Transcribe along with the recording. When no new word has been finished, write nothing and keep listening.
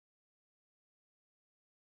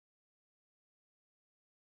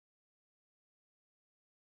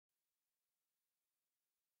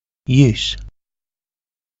Use.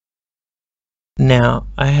 Now,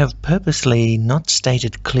 I have purposely not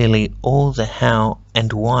stated clearly all the how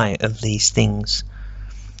and why of these things,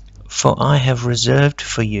 for I have reserved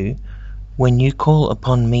for you, when you call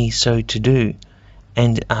upon me so to do,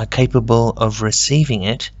 and are capable of receiving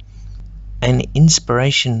it, an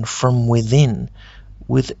inspiration from within,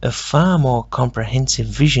 with a far more comprehensive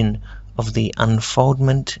vision of the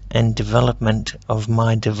unfoldment and development of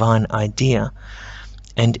my divine idea,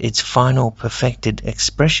 and its final perfected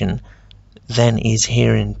expression, than is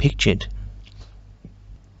herein pictured.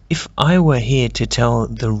 If I were here to tell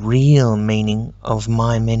the real meaning of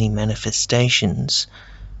my many manifestations,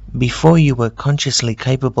 before you were consciously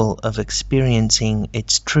capable of experiencing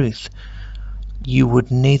its truth, you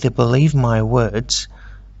would neither believe my words,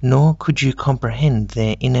 nor could you comprehend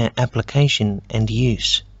their inner application and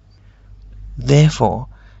use. Therefore,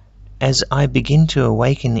 as I begin to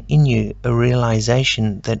awaken in you a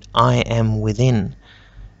realization that I am within,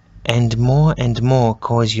 and more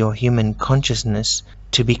cause your human consciousness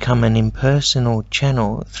to become an impersonal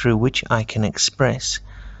channel through which I can express,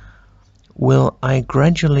 will I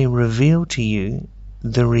gradually reveal to you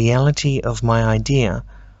the reality of my idea,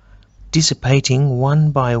 dissipating one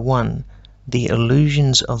by one the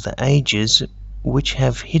illusions of the ages which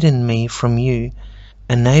have hidden me from you,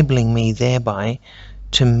 enabling me thereby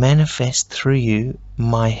to manifest through you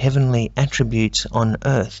my heavenly attributes on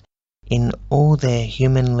earth in all their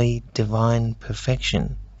humanly divine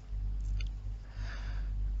perfection.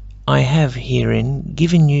 I have herein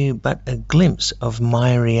given you but a glimpse of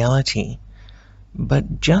my reality,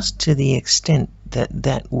 but just to the extent that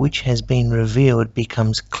that which has been revealed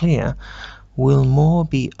becomes clear, will more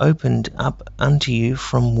be opened up unto you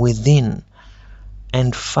from within,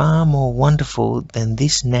 and far more wonderful than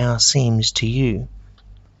this now seems to you.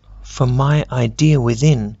 For my idea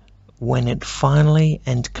within, when it finally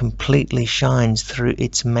and completely shines through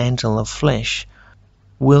its mantle of flesh,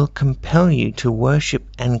 will compel you to worship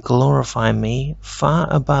and glorify me far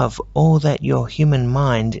above all that your human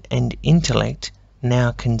mind and intellect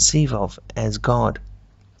now conceive of as God.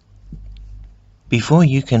 Before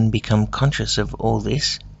you can become conscious of all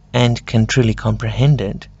this, and can truly comprehend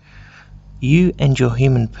it, you and your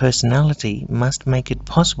human personality must make it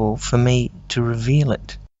possible for me to reveal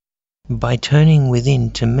it, by turning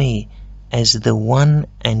within to me as the one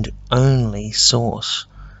and only source,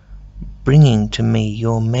 bringing to me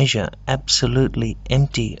your measure absolutely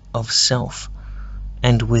empty of self,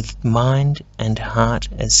 and with mind and heart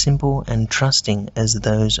as simple and trusting as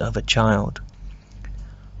those of a child.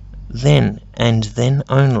 Then, and then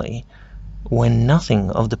only, when nothing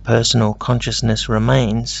of the personal consciousness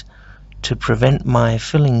remains to prevent my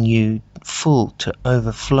filling you full to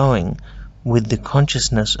overflowing with the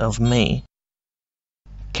consciousness of me,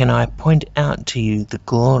 can I point out to you the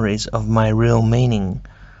glories of my real meaning,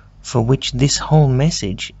 for which this whole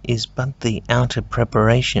message is but the outer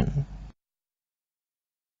preparation.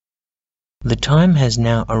 The time has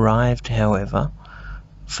now arrived, however,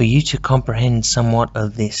 for you to comprehend somewhat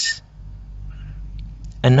of this.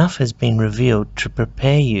 Enough has been revealed to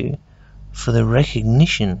prepare you for the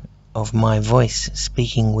recognition of my voice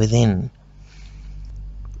speaking within.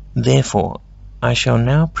 Therefore, I shall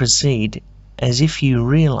now proceed as if you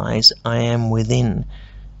realize I am within,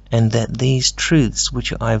 and that these truths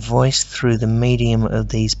which I voice through the medium of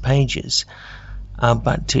these pages are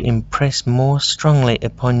but to impress more strongly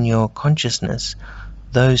upon your consciousness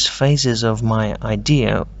those phases of my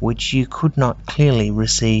idea which you could not clearly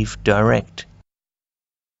receive direct.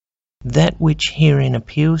 That which herein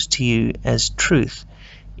appeals to you as truth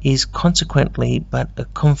is consequently but a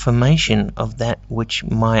confirmation of that which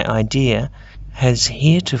my idea has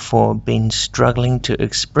heretofore been struggling to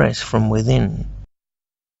express from within.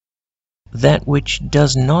 That which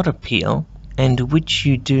does not appeal, and which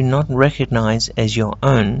you do not recognize as your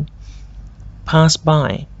own, pass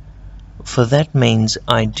by, for that means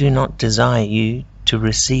I do not desire you to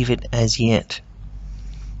receive it as yet.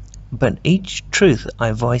 But each truth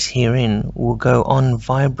I voice herein will go on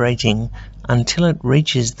vibrating until it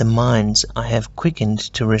reaches the minds I have quickened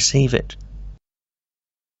to receive it.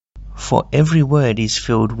 For every word is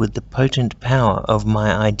filled with the potent power of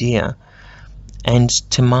my idea, and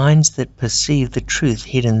to minds that perceive the truth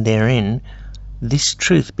hidden therein, this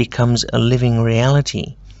truth becomes a living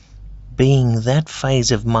reality, being that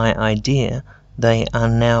phase of my idea they are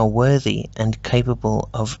now worthy and capable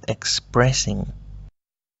of expressing.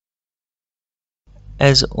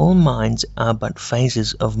 As all minds are but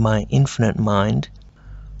phases of my infinite mind,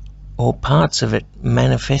 or parts of it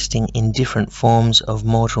manifesting in different forms of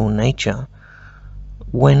mortal nature,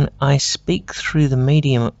 when I speak through the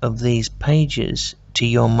medium of these pages to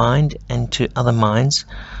your mind and to other minds,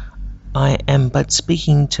 I am but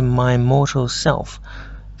speaking to my mortal self,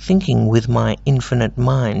 thinking with my infinite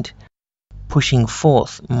mind, pushing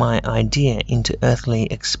forth my idea into earthly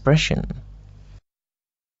expression.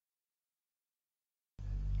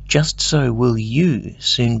 Just so will you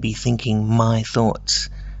soon be thinking my thoughts,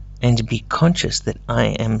 and be conscious that I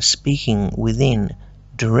am speaking within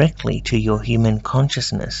directly to your human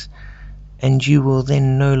consciousness, and you will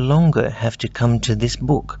then no longer have to come to this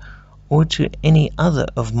book or to any other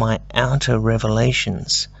of my outer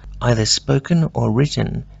revelations, either spoken or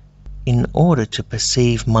written, in order to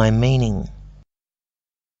perceive my meaning.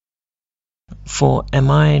 For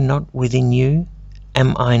am I not within you?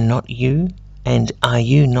 Am I not you? And are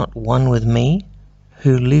you not one with me,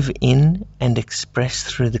 who live in and express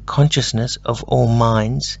through the consciousness of all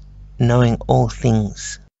minds, knowing all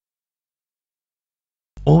things?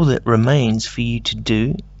 All that remains for you to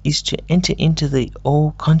do is to enter into the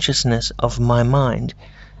all-consciousness of my mind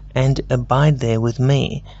and abide there with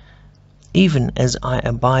me, even as I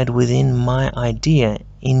abide within my idea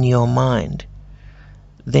in your mind.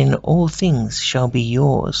 Then all things shall be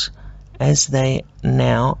yours, as they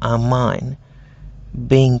now are mine,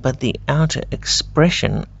 being but the outer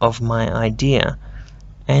expression of my idea,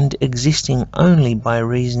 and existing only by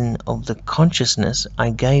reason of the consciousness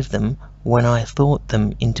I gave them when I thought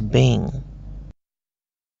them into being.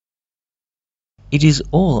 It is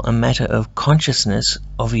all a matter of consciousness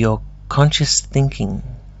of your conscious thinking.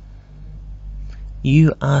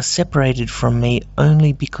 You are separated from me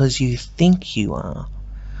only because you think you are.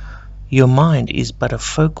 Your mind is but a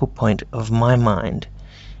focal point of my mind.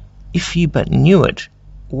 If you but knew it,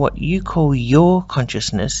 what you call your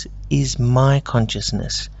consciousness is my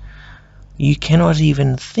consciousness. You cannot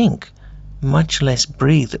even think, much less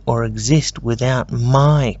breathe or exist without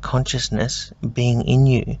my consciousness being in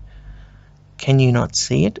you. Can you not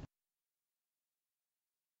see it?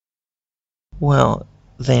 Well,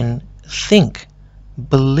 then, think,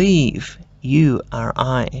 believe you are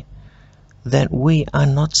I, that we are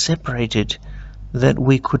not separated, that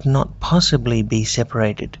we could not possibly be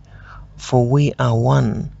separated, for we are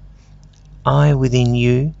one, I within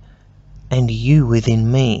you, and you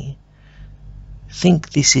within me.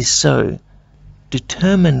 Think this is so,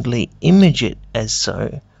 determinedly image it as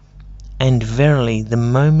so, and verily the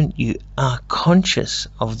moment you are conscious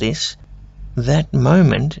of this, that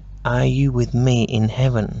moment are you with me in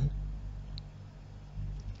heaven.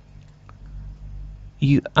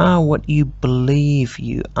 You are what you believe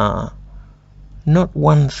you are. Not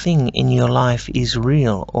one thing in your life is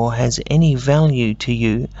real or has any value to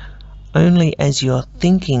you, only as your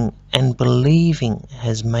thinking and believing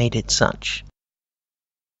has made it such.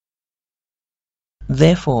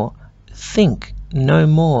 Therefore, think no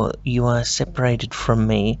more you are separated from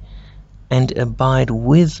me, and abide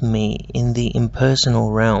with me in the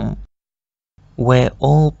impersonal realm, where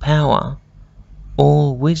all power,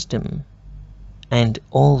 all wisdom, and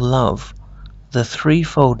all love, the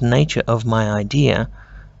threefold nature of my idea,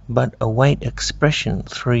 but await expression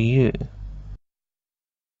through you.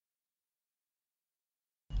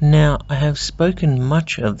 Now I have spoken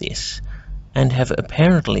much of this, and have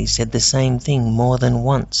apparently said the same thing more than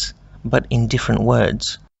once, but in different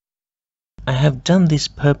words. I have done this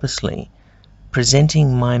purposely,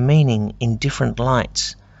 presenting my meaning in different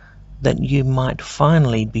lights, that you might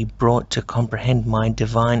finally be brought to comprehend my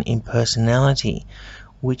divine impersonality,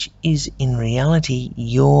 which is in reality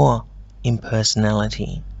your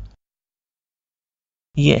impersonality.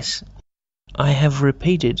 Yes, I have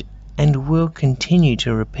repeated and will continue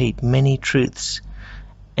to repeat many truths,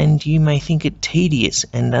 and you may think it tedious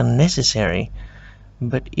and unnecessary,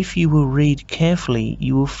 but if you will read carefully,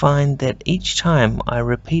 you will find that each time I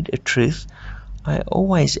repeat a truth, I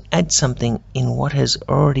always add something in what has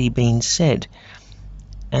already been said,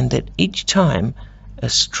 and that each time a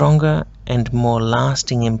stronger and more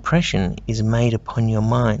lasting impression is made upon your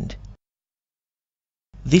mind.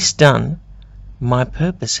 This done, my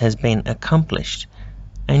purpose has been accomplished,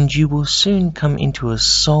 and you will soon come into a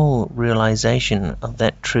soul realization of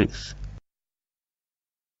that truth.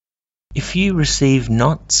 If you receive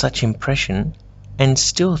not such impression, and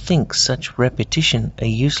still think such repetition a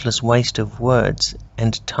useless waste of words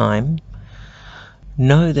and time,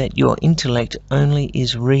 know that your intellect only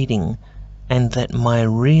is reading, and that my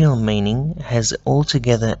real meaning has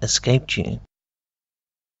altogether escaped you.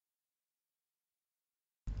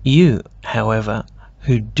 You, however,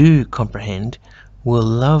 who do comprehend, will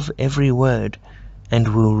love every word,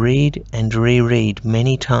 and will read and reread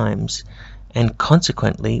many times, and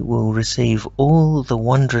consequently will receive all the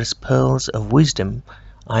wondrous pearls of wisdom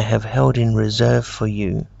I have held in reserve for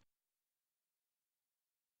you.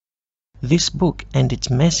 This book and its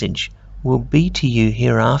message will be to you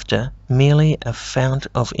hereafter merely a fount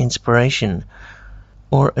of inspiration,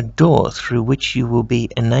 or a door through which you will be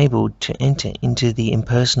enabled to enter into the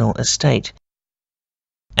impersonal estate,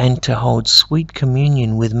 and to hold sweet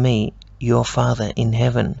communion with me, your Father in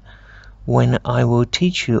heaven, when I will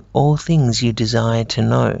teach you all things you desire to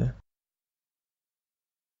know.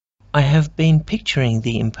 I have been picturing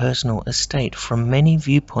the impersonal estate from many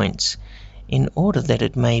viewpoints, in order that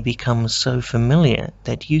it may become so familiar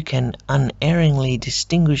that you can unerringly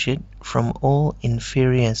distinguish it from all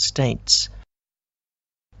inferior states,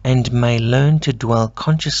 and may learn to dwell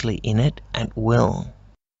consciously in it at will.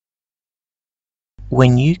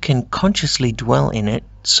 When you can consciously dwell in it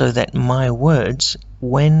so that my words,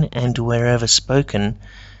 when and wherever spoken,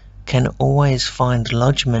 can always find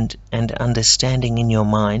lodgment and understanding in your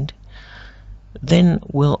mind, then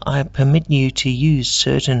will I permit you to use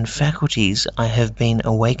certain faculties I have been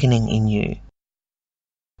awakening in you.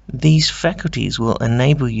 These faculties will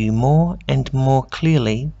enable you more and more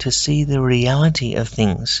clearly to see the reality of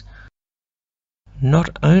things,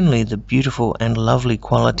 not only the beautiful and lovely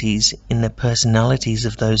qualities in the personalities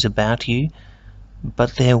of those about you,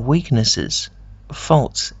 but their weaknesses,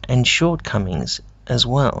 faults, and shortcomings as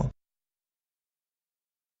well.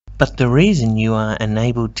 But the reason you are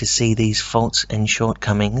enabled to see these faults and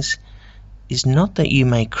shortcomings is not that you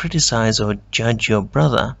may criticize or judge your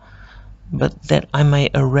brother, but that I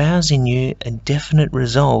may arouse in you a definite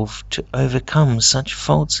resolve to overcome such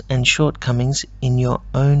faults and shortcomings in your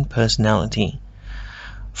own personality.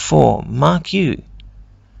 For, mark you,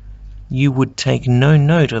 you would take no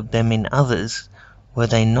note of them in others were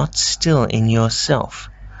they not still in yourself,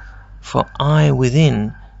 for I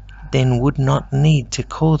within then would not need to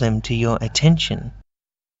call them to your attention.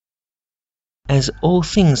 As all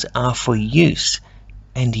things are for use,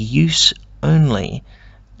 and use only,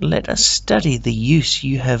 let us study the use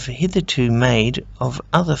you have hitherto made of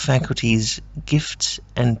other faculties, gifts,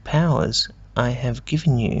 and powers I have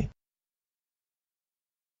given you.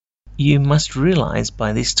 You must realize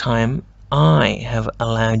by this time I have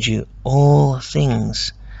allowed you all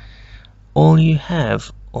things. All you have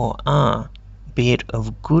or are, be it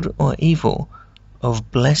of good or evil, of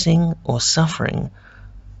blessing or suffering,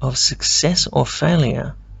 of success or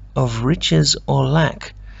failure, of riches or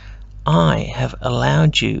lack, I have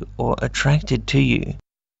allowed you or attracted to you.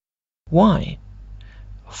 Why?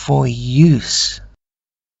 For use.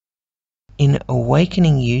 In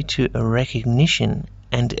awakening you to a recognition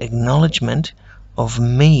and acknowledgement of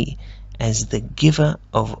me as the giver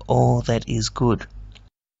of all that is good.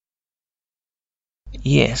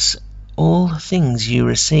 Yes, all things you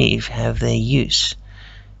receive have their use.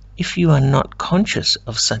 If you are not conscious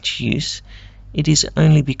of such use, it is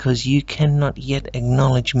only because you cannot yet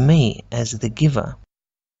acknowledge me as the giver.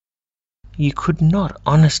 You could not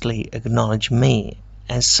honestly acknowledge me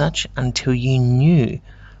as such until you knew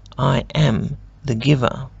I am the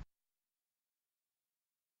giver.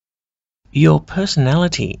 Your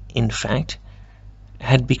personality, in fact,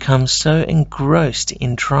 had become so engrossed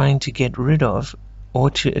in trying to get rid of or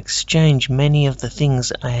to exchange many of the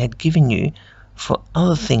things I had given you for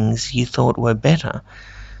other things you thought were better,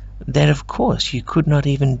 that of course you could not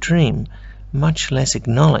even dream, much less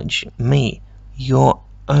acknowledge me, your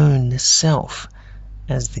own self,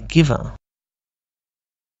 as the giver.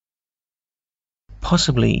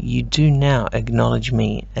 Possibly you do now acknowledge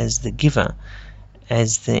me as the giver,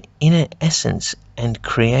 as the inner essence and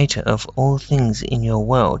creator of all things in your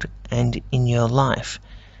world and in your life,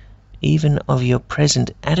 even of your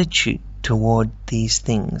present attitude toward these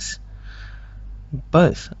things.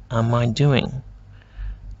 Both are my doing,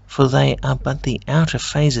 for they are but the outer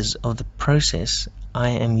phases of the process I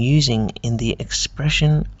am using in the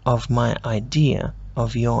expression of my idea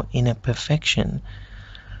of your inner perfection,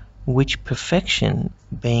 which perfection,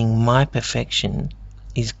 being my perfection,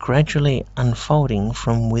 is gradually unfolding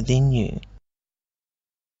from within you.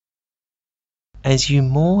 As you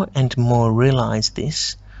more and more realize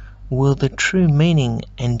this, will the true meaning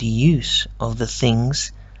and use of the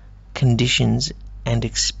things, conditions, and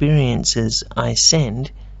experiences I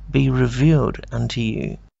send be revealed unto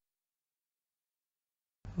you.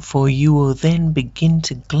 For you will then begin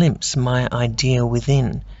to glimpse my idea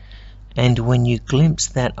within, and when you glimpse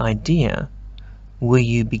that idea, will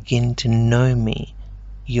you begin to know me,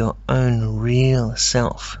 your own real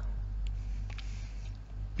self.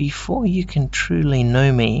 Before you can truly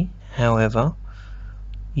know me, however,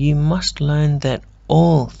 you must learn that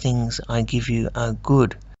all things I give you are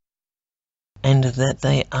good, and that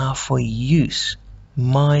they are for use,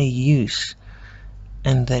 my use,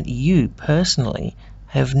 and that you personally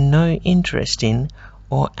have no interest in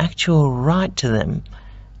or actual right to them,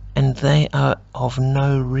 and they are of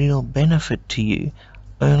no real benefit to you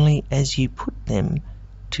only as you put them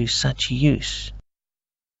to such use.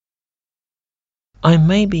 I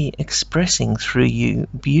may be expressing through you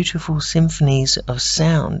beautiful symphonies of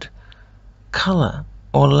sound, color,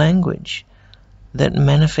 or language that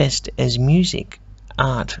manifest as music,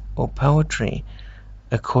 art, or poetry,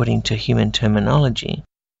 according to human terminology,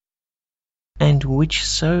 and which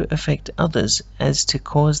so affect others as to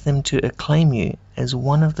cause them to acclaim you as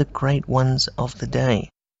one of the great ones of the day.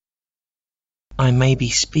 I may be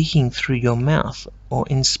speaking through your mouth or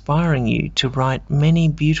inspiring you to write many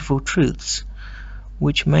beautiful truths,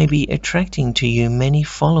 which may be attracting to you many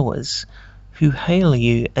followers who hail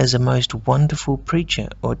you as a most wonderful preacher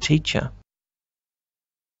or teacher.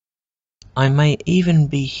 I may even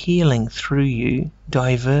be healing through you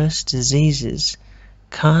diverse diseases,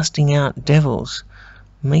 casting out devils,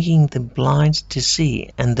 making the blind to see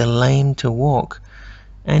and the lame to walk,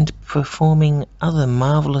 and performing other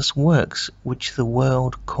marvelous works which the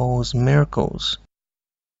world calls miracles.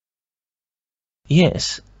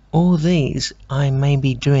 Yes, all these I may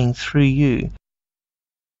be doing through you,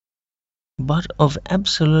 but of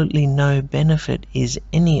absolutely no benefit is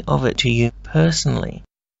any of it to you personally,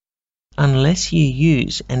 unless you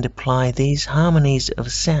use and apply these harmonies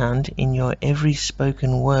of sound in your every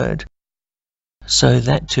spoken word, so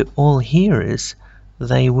that to all hearers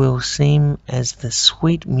they will seem as the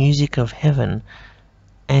sweet music of heaven,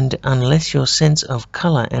 and unless your sense of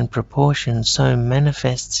color and proportion so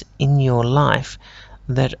manifests in your life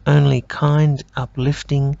that only kind,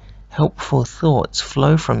 uplifting, helpful thoughts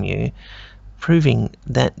flow from you, proving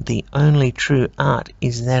that the only true art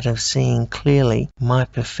is that of seeing clearly my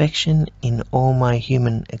perfection in all my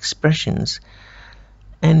human expressions,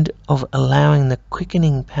 and of allowing the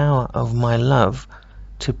quickening power of my love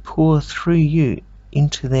to pour through you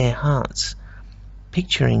into their hearts,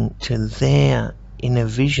 picturing to their inner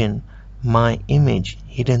vision my image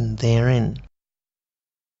hidden therein.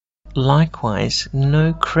 Likewise,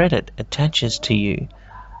 no credit attaches to you,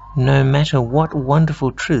 no matter what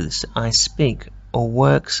wonderful truths I speak or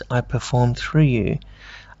works I perform through you,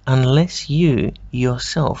 unless you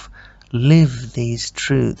yourself live these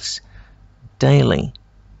truths daily,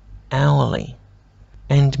 hourly,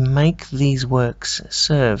 and make these works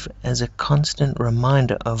serve as a constant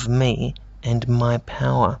reminder of me and my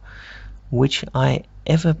power, which I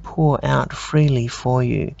ever pour out freely for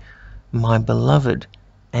you, my beloved,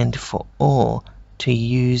 and for all to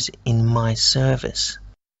use in my service.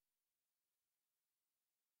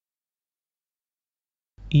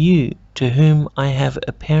 You, to whom I have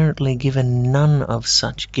apparently given none of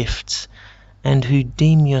such gifts, and who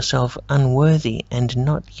deem yourself unworthy and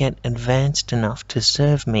not yet advanced enough to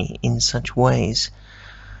serve me in such ways,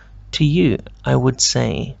 to you I would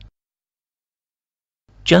say,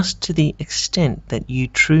 just to the extent that you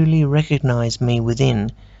truly recognize me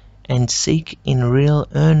within, and seek in real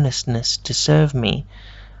earnestness to serve me,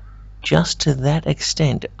 just to that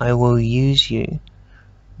extent I will use you,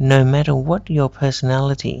 no matter what your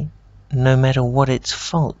personality, no matter what its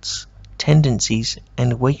faults, tendencies,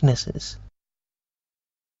 and weaknesses.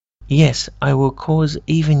 Yes, I will cause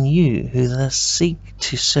even you who thus seek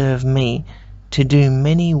to serve me to do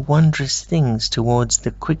many wondrous things towards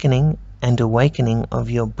the quickening and awakening of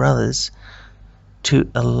your brothers to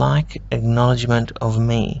a like acknowledgement of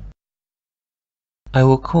me. I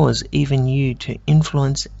will cause even you to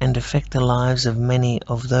influence and affect the lives of many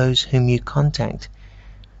of those whom you contact,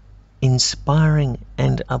 inspiring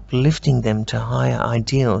and uplifting them to higher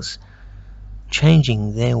ideals,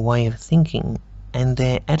 changing their way of thinking and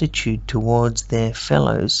their attitude towards their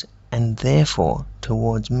fellows and therefore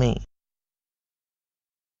towards me.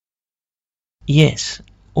 Yes,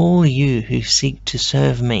 all you who seek to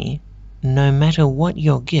serve me, no matter what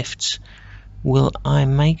your gifts, will I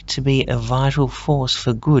make to be a vital force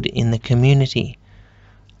for good in the community,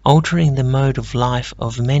 altering the mode of life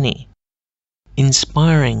of many,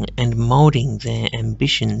 inspiring and moulding their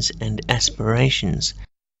ambitions and aspirations,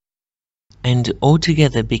 and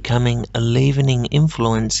altogether becoming a leavening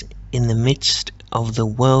influence in the midst of the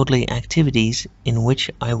worldly activities in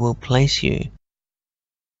which I will place you.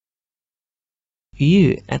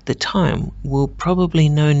 You at the time will probably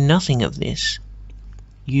know nothing of this.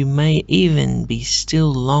 You may even be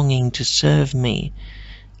still longing to serve me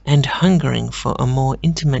and hungering for a more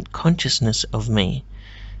intimate consciousness of me,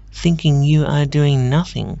 thinking you are doing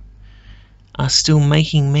nothing, are still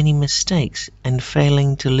making many mistakes and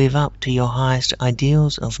failing to live up to your highest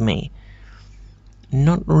ideals of me,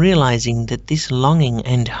 not realizing that this longing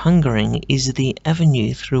and hungering is the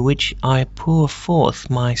avenue through which I pour forth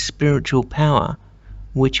my spiritual power,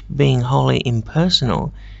 which, being wholly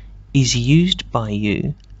impersonal, is used by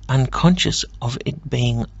you, unconscious of it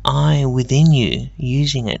being I within you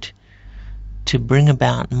using it, to bring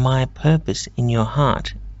about my purpose in your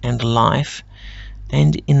heart and life,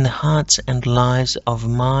 and in the hearts and lives of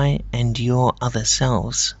my and your other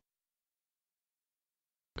selves.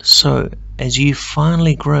 So, as you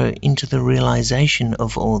finally grow into the realization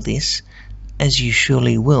of all this, as you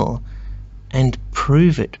surely will, and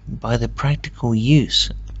prove it by the practical use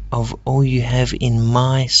of all you have in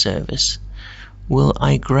my service, will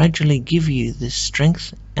I gradually give you the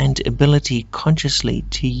strength and ability consciously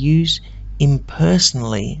to use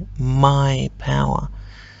impersonally my power,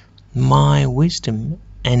 my wisdom,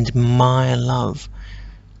 and my love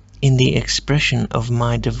in the expression of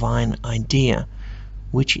my divine idea,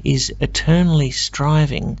 which is eternally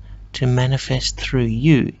striving to manifest through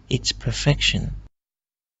you its perfection.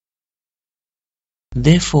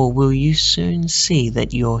 Therefore will you soon see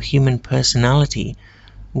that your human personality,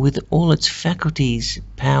 with all its faculties,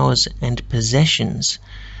 powers, and possessions,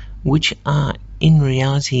 which are in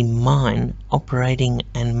reality mine, operating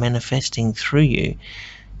and manifesting through you,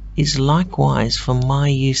 is likewise for my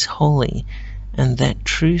use wholly, and that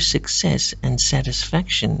true success and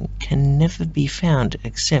satisfaction can never be found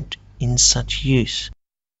except in such use.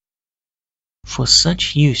 For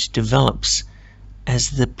such use develops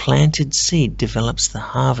as the planted seed develops the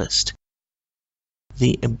harvest,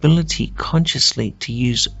 the ability consciously to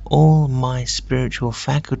use all my spiritual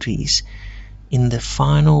faculties in the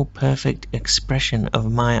final perfect expression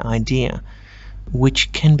of my idea,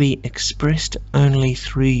 which can be expressed only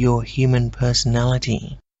through your human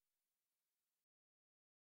personality.